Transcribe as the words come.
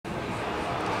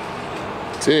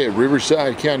Today at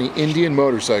Riverside County Indian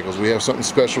Motorcycles, we have something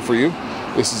special for you.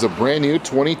 This is a brand new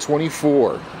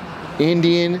 2024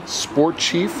 Indian Sport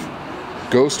Chief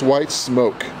Ghost White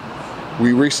Smoke.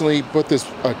 We recently put this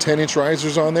 10-inch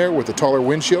risers on there with a taller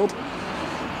windshield.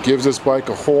 Gives this bike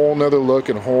a whole nother look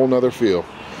and a whole nother feel.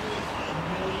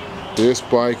 This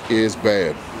bike is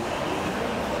bad.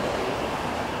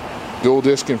 Dual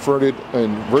disc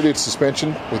inverted suspension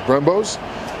with Brembos.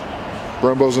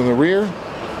 Brembos in the rear.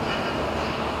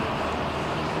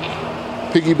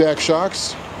 Piggyback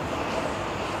shocks.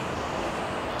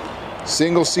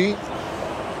 Single seat.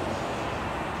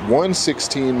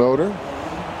 116 motor.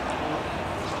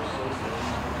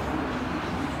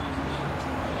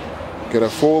 Got a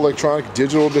full electronic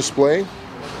digital display.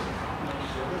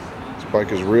 This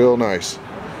bike is real nice.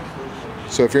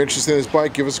 So if you're interested in this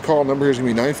bike, give us a call. Number here is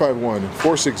going to be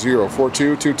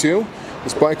 951-460-4222.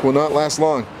 This bike will not last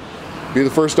long. Be the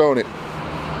first to own it.